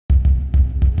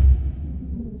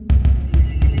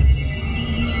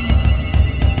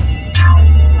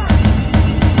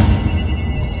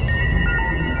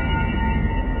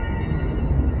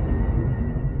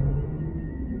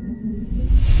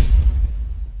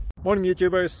Morning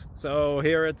YouTubers. So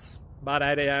here it's about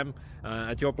 8 a.m.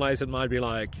 At your place it might be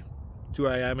like 2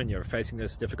 a.m. and you're facing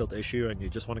this difficult issue and you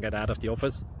just want to get out of the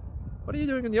office. What are you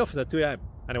doing in the office at 2 a.m.?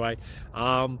 Anyway,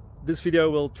 this video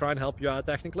will try and help you out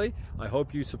technically. I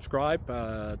hope you subscribe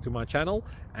to my channel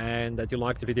and that you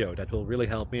like the video. That will really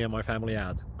help me and my family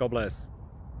out. God bless.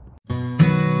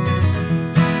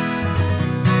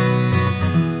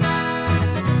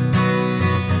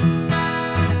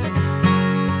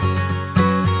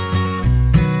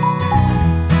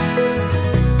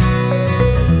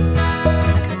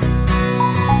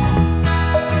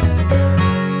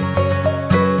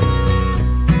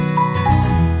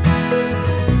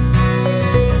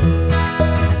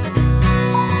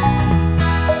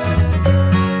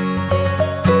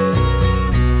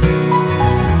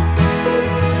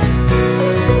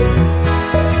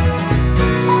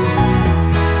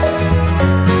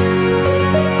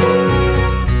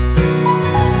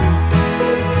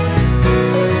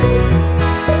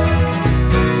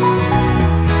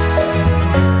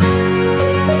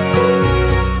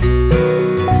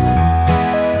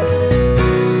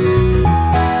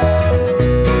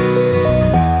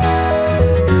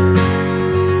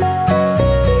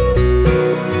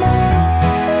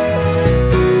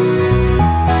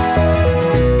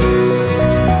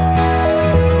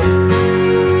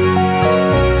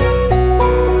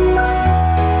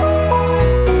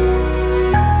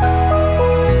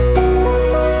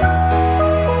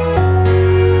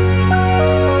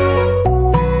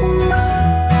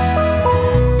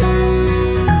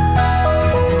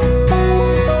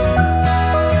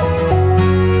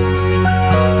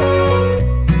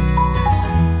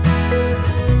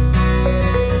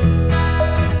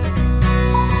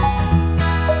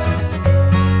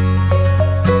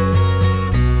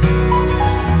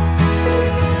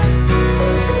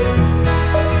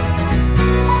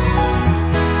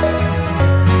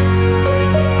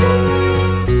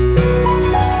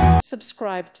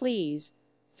 Subscribe, please.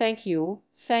 Thank you.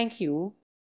 Thank you.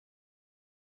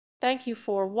 Thank you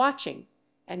for watching,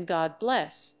 and God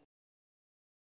bless.